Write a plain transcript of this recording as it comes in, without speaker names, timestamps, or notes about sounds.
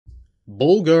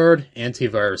Bullguard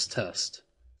antivirus test.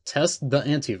 Test the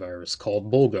antivirus called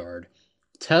Bullguard.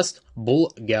 Test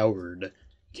Bullguard.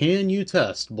 Can you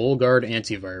test Bullguard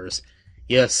antivirus?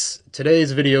 Yes,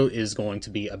 today's video is going to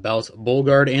be about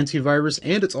Bullguard antivirus,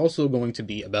 and it's also going to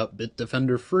be about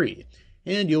Bitdefender Free,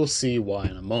 and you'll see why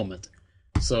in a moment.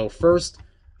 So first,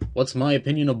 what's my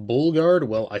opinion of Bullguard?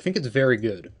 Well, I think it's very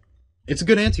good. It's a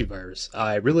good antivirus.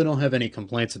 I really don't have any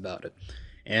complaints about it.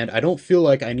 And I don't feel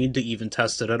like I need to even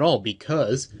test it at all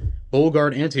because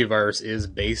Bullguard antivirus is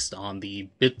based on the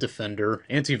Bitdefender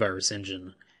antivirus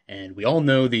engine. And we all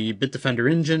know the Bitdefender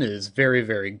engine is very,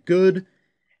 very good,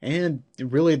 and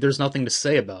really there's nothing to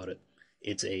say about it.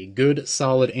 It's a good,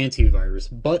 solid antivirus,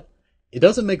 but it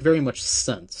doesn't make very much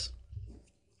sense.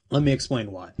 Let me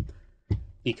explain why.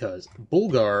 Because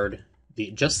Bullguard,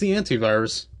 just the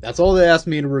antivirus, that's all they asked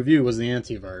me to review was the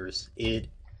antivirus. It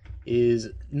is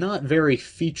not very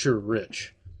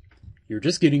feature-rich. You're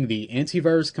just getting the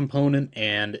antivirus component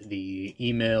and the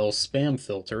email spam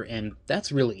filter, and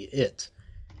that's really it.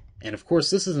 And of course,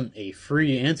 this isn't a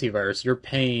free antivirus. You're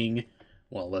paying,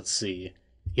 well, let's see.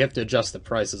 You have to adjust the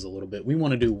prices a little bit. We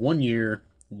want to do 1 year,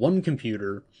 one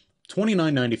computer,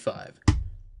 $29.95.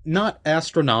 Not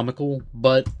astronomical,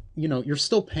 but, you know, you're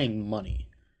still paying money.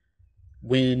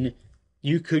 When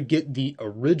you could get the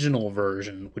original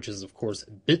version, which is, of course,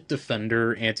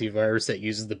 Bitdefender Antivirus that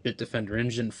uses the Bitdefender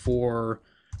engine for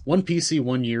one PC,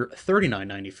 1 year,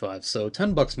 $39.95, so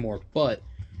 $10 more, but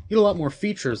you get a lot more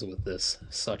features with this,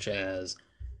 such as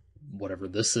whatever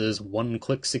this is,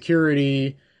 one-click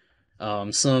security,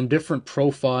 some different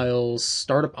profiles,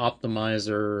 startup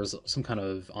optimizers, some kind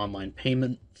of online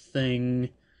payment thing.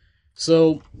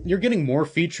 So you're getting more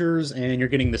features, and you're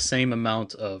getting the same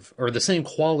amount of, or the same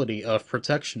quality of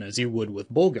protection as you would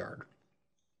with Bullguard.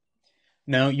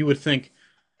 Now, you would think,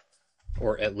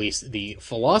 or at least the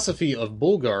philosophy of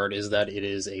Bullguard is that it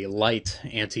is a light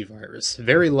antivirus.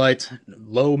 Very light,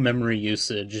 low memory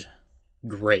usage,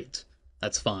 great.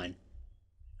 That's fine.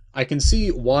 I can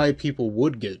see why people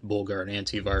would get Bullguard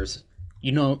antivirus.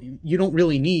 You know, you don't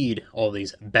really need all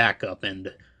these backup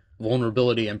and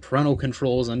vulnerability and parental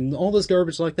controls and all this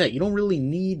garbage like that. You don't really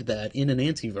need that in an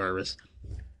antivirus.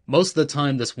 Most of the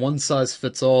time, this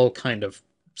one-size-fits-all kind of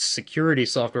security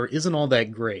software isn't all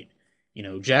that great. You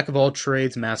know, jack of all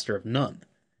trades, master of none.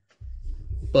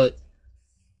 But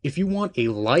if you want a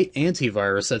light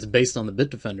antivirus that's based on the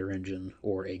Bitdefender engine,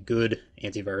 or a good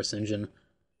antivirus engine,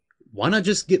 why not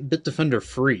just get Bitdefender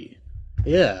Free?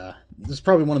 Yeah, this is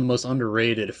probably one of the most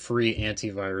underrated free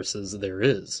antiviruses there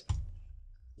is.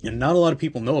 And not a lot of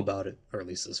people know about it, or at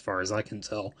least as far as I can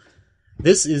tell.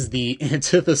 This is the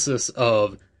antithesis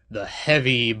of the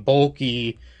heavy,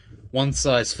 bulky,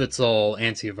 one-size-fits-all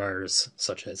antivirus,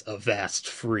 such as Avast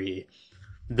Free.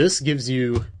 This gives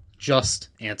you just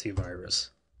antivirus,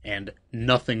 and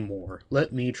nothing more.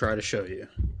 Let me try to show you.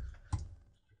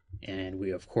 And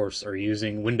we, of course, are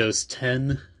using Windows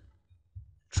 10,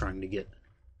 trying to get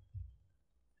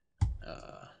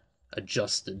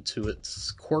adjusted to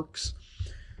its quirks.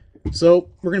 So,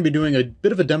 we're going to be doing a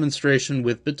bit of a demonstration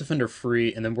with Bitdefender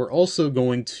Free, and then we're also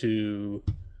going to,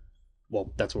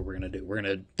 well, that's what we're going to do. We're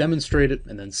going to demonstrate it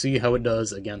and then see how it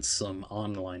does against some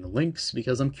online links,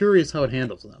 because I'm curious how it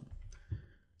handles them.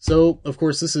 So, of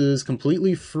course, this is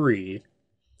completely free,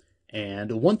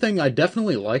 and one thing I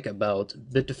definitely like about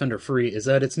Bitdefender Free is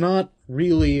that it's not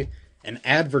really an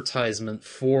advertisement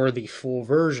for the full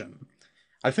version.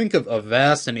 I think of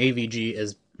Avast and AVG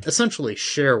as essentially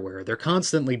shareware. They're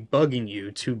constantly bugging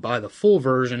you to buy the full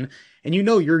version, and you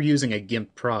know you're using a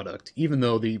GIMP product, even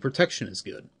though the protection is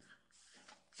good.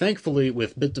 Thankfully,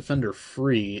 with Bitdefender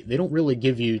Free, they don't really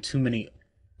give you too many,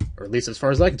 or at least as far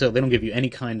as I can tell, they don't give you any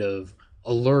kind of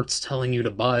alerts telling you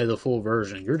to buy the full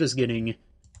version. You're just getting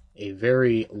a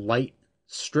very light,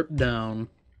 stripped-down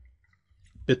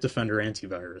Bitdefender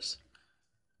antivirus.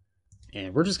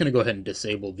 And we're just going to go ahead and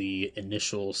disable the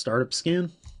initial startup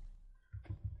scan.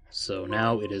 So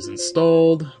now it is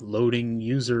installed, loading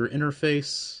user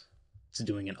interface, it's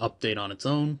doing an update on its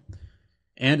own,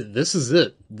 and this is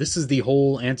it. This is the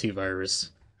whole antivirus.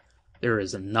 There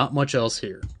is not much else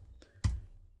here.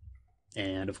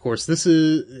 And of course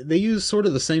they use sort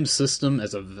of the same system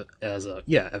as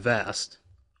Avast.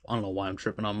 I don't know why I'm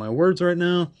tripping on my words right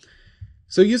now.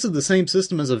 So it uses the same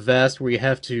system as Avast where you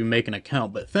have to make an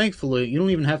account, but thankfully you don't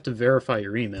even have to verify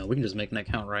your email. We can just make an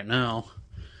account right now.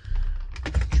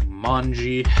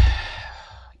 Jumanji,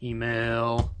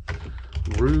 email,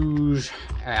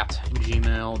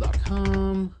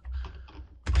 rouge@gmail.com,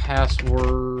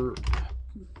 password,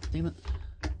 damn it,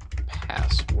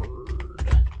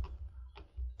 password,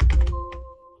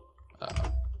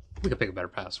 We could pick a better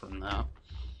password than that.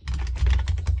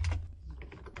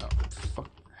 Oh, fuck.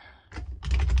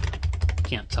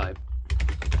 Can't type.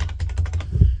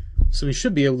 So we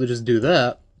should be able to just do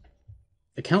that.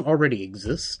 Account already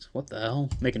exists? What the hell?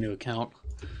 Make a new account.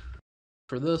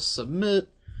 For this, submit.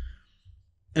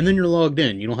 And then you're logged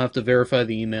in. You don't have to verify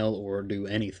the email or do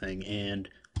anything. And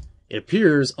it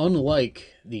appears,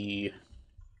 unlike the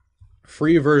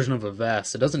free version of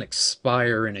Avast, it doesn't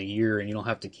expire in a year and you don't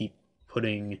have to keep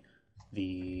putting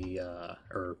the,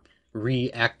 or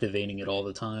reactivating it all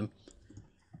the time.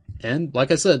 And,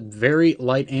 like I said, very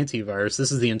light antivirus.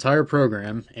 This is the entire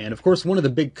program. And, of course, one of the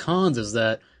big cons is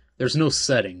that there's no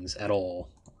settings at all.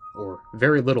 Or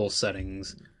very little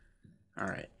settings.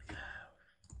 Alright.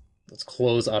 Let's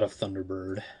close out of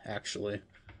Thunderbird, actually.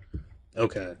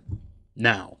 Okay.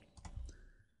 Now.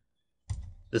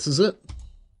 This is it.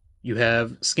 You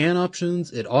have scan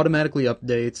options, it automatically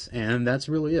updates, and that's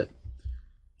really it.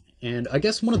 And I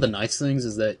guess one of the nice things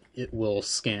is that it will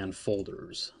scan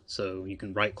folders. So you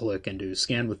can right-click and do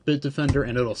scan with Bitdefender,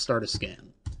 and it'll start a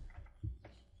scan.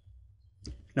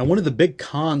 Now, one of the big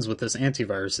cons with this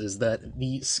antivirus is that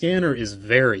the scanner is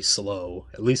very slow,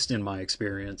 at least in my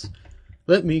experience.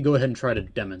 Let me go ahead and try to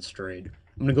demonstrate.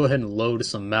 I'm going to go ahead and load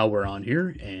some malware on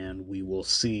here, and we will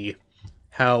see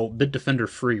how Bitdefender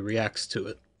Free reacts to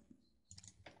it.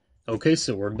 Okay,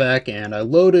 so we're back, and I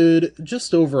loaded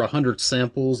just over 100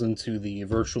 samples into the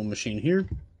virtual machine here.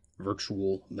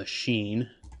 Virtual machine.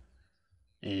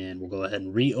 And we'll go ahead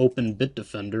and reopen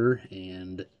Bitdefender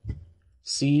and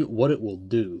see what it will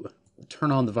do.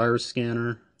 Turn on the virus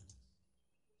scanner.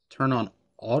 Turn on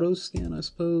auto scan, I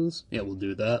suppose. Yeah, we'll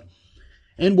do that.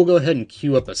 And we'll go ahead and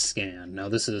queue up a scan. Now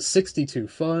this is 62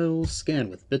 files, scan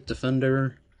with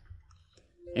Bitdefender.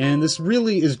 And this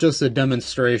really is just a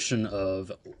demonstration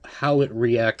of how it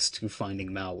reacts to finding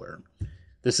malware.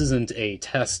 This isn't a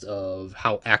test of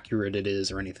how accurate it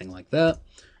is or anything like that,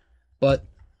 but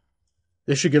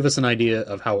this should give us an idea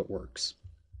of how it works.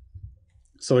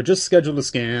 So I just scheduled a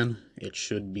scan. It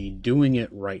should be doing it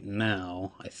right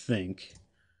now, I think.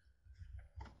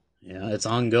 Yeah, it's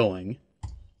ongoing.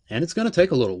 And it's going to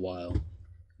take a little while.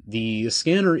 The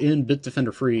scanner in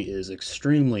Bitdefender Free is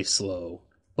extremely slow,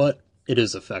 but it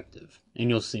is effective, and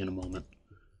you'll see in a moment.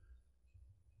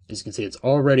 As you can see, it's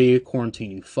already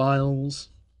quarantining files.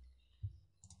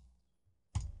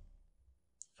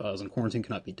 Files in quarantine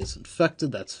cannot be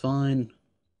disinfected, that's fine.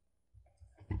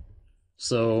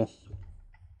 So,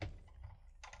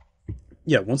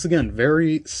 yeah, once again,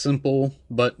 very simple,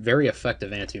 but very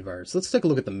effective antivirus. Let's take a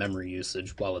look at the memory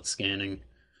usage while it's scanning.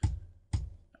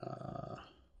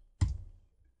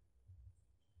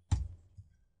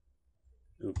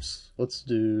 Oops, let's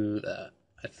do that,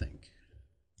 I think.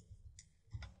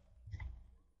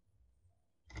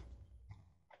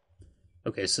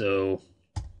 Okay, so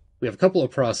we have a couple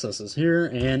of processes here,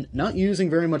 and not using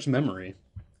very much memory.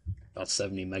 About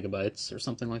 70 megabytes or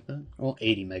something like that. Well,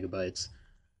 80 megabytes.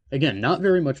 Again, not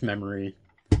very much memory,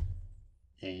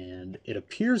 and it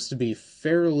appears to be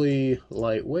fairly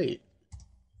lightweight.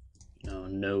 You know,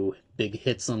 no big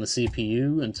hits on the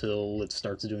CPU until it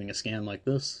starts doing a scan like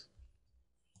this.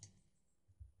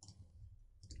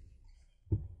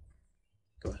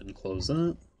 Go ahead and close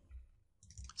that.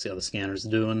 See how the scanner's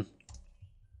doing.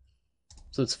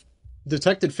 So it's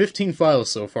detected 15 files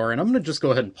so far, and I'm going to just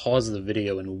go ahead and pause the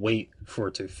video and wait for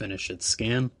it to finish its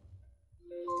scan.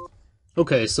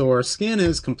 Okay, so our scan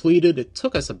is completed. It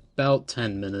took us about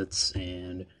 10 minutes,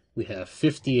 and we have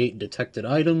 58 detected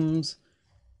items,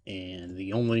 and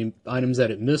the only items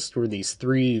that it missed were these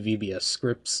 3 VBS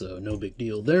scripts, so no big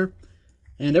deal there.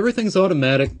 And everything's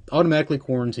automatically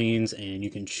quarantines, and you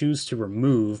can choose to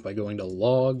remove by going to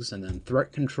logs, and then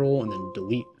threat control, and then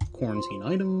delete quarantine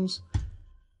items.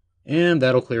 And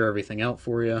that'll clear everything out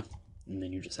for you, and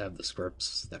then you just have the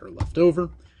scripts that are left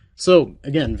over. So,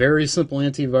 again, very simple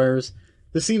antivirus.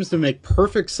 This seems to make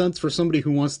perfect sense for somebody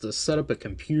who wants to set up a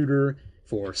computer,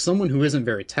 for someone who isn't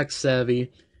very tech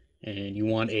savvy, and you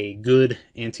want a good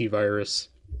antivirus.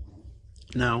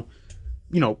 Now,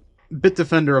 you know,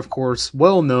 Bitdefender, of course,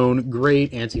 well-known,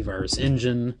 great antivirus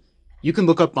engine. You can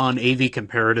look up on AV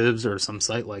Comparatives or some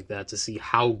site like that to see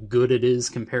how good it is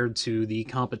compared to the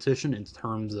competition in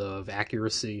terms of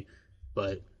accuracy,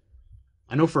 but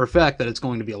I know for a fact that it's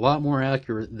going to be a lot more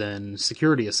accurate than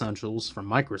Security Essentials from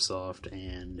Microsoft,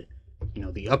 and, you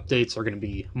know, the updates are going to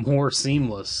be more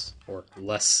seamless, or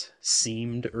less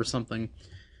seamed or something.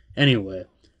 Anyway,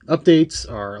 updates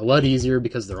are a lot easier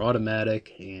because they're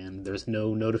automatic, and there's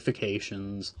no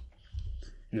notifications,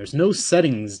 and there's no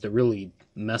settings to really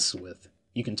mess with.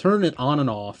 You can turn it on and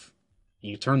off,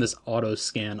 and you turn this auto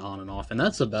scan on and off, and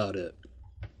that's about it.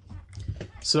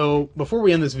 So before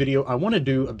we end this video, I want to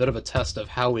do a bit of a test of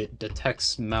how it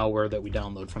detects malware that we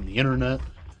download from the internet.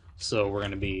 So we're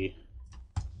going to be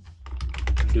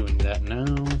doing that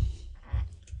now.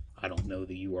 I don't know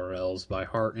the URLs by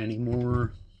heart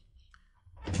anymore.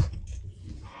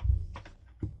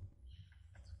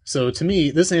 So to me,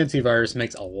 this antivirus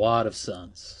makes a lot of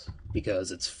sense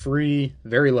because it's free,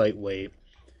 very lightweight,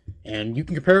 and you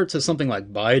can compare it to something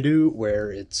like Baidu,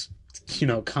 where it's,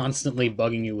 constantly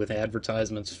bugging you with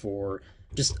advertisements for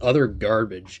just other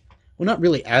garbage. Well, not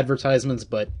really advertisements,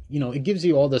 but, it gives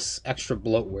you all this extra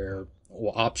bloatware,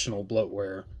 or optional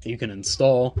bloatware that you can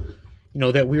install.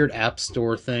 That weird app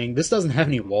store thing. This doesn't have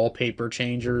any wallpaper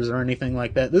changers or anything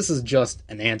like that. This is just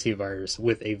an antivirus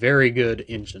with a very good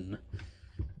engine.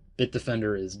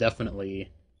 Bitdefender is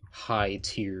definitely high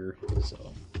tier,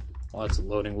 so while it's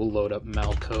loading, we'll load up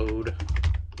malcode.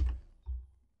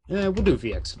 Yeah, we'll do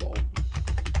VxVault.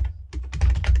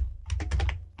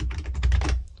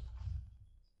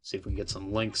 See if we can get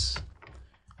some links.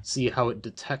 See how it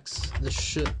detects this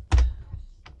shit.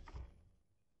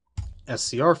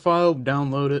 SCR file,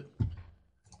 download it.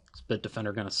 Is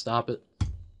Bitdefender gonna stop it?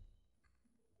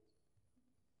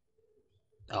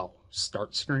 Oh,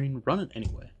 start screen, run it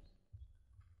anyway.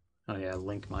 Oh yeah,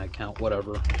 link my account,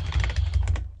 whatever.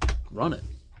 Run it.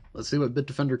 Let's see what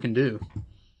Bitdefender can do.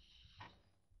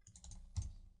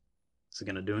 Is it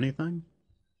gonna do anything?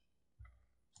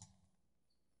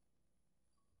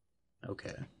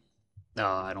 Okay.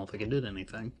 I don't think it did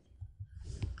anything.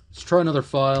 Let's try another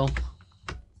file.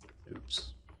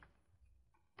 Oops.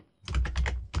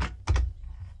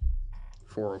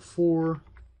 404.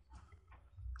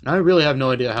 And I really have no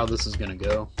idea how this is gonna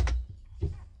go.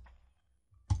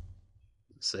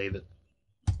 Save it.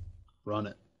 Run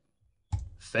it.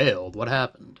 Failed. What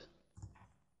happened?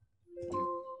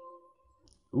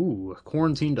 Ooh,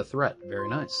 quarantined a threat. Very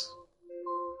nice.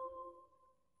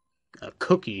 A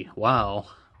cookie. Wow.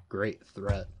 Great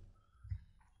threat.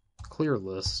 Clear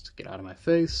list. Get out of my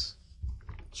face.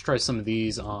 Let's try some of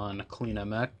these on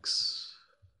CleanMX.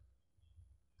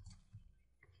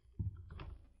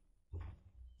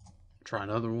 Try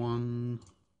another one.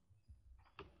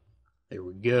 There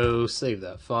we go. Save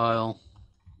that file.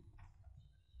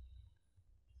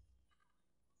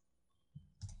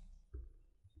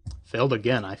 Failed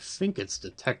again. I think it's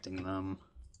detecting them.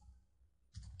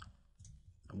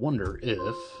 I wonder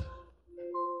if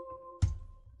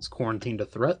it's quarantined a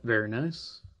threat. Very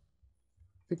nice.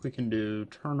 I think we can do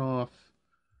turn off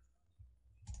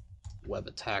web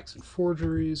attacks and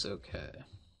forgeries. Okay.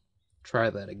 Try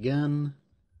that again.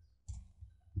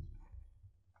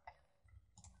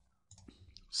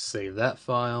 Save that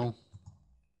file.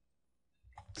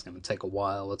 It's going to take a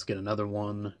while. Let's get another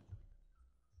one.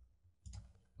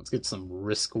 Let's get some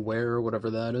riskware, whatever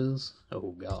that is.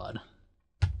 Oh god.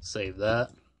 Save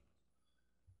that.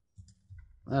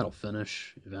 That'll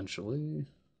finish eventually.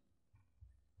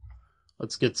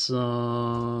 Let's get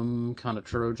some kind of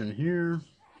Trojan here.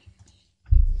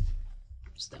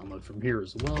 Just download from here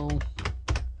as well.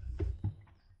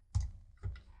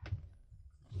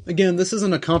 Again, this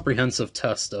isn't a comprehensive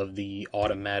test of the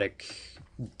automatic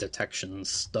detection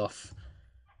stuff.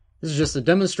 This is just a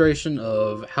demonstration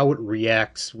of how it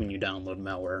reacts when you download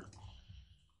malware.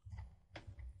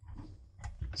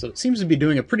 So it seems to be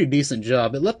doing a pretty decent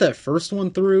job. It let that first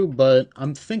one through, but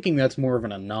I'm thinking that's more of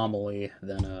an anomaly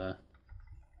than a,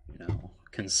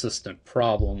 consistent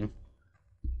problem.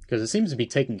 Because it seems to be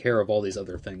taking care of all these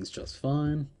other things just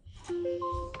fine.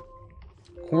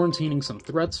 Quarantining some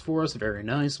threats for us, very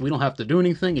nice. We don't have to do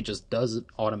anything, it just does it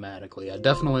automatically. I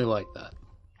definitely like that.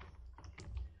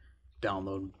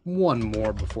 Download one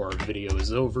more before our video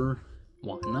is over.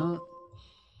 Why not?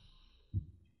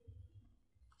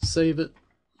 Save it.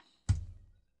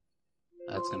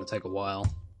 That's going to take a while.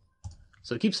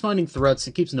 So it keeps finding threats,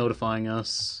 it keeps notifying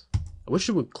us. I wish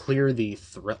it would clear the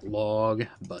threat log,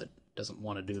 but it doesn't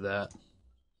want to do that.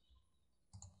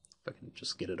 If I can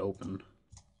just get it open.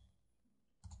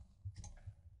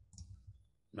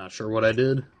 Not sure what I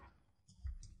did.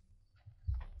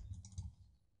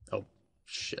 Oh,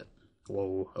 shit.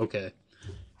 Whoa, okay.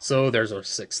 So there's our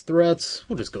 6 threats.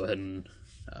 We'll just go ahead and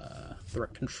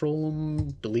threat control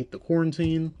them, delete the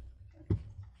quarantine.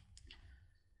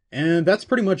 And that's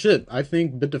pretty much it. I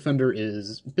think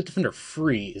Bitdefender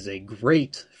Free is a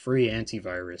great free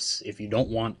antivirus if you don't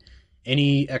want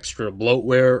any extra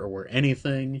bloatware or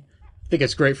anything. I think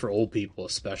it's great for old people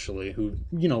especially who,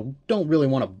 don't really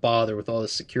want to bother with all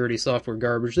this security software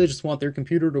garbage. They just want their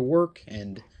computer to work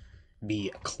and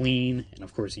be clean, and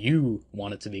of course you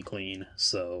want it to be clean.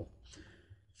 So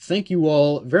thank you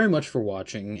all very much for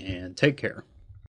watching, and take care.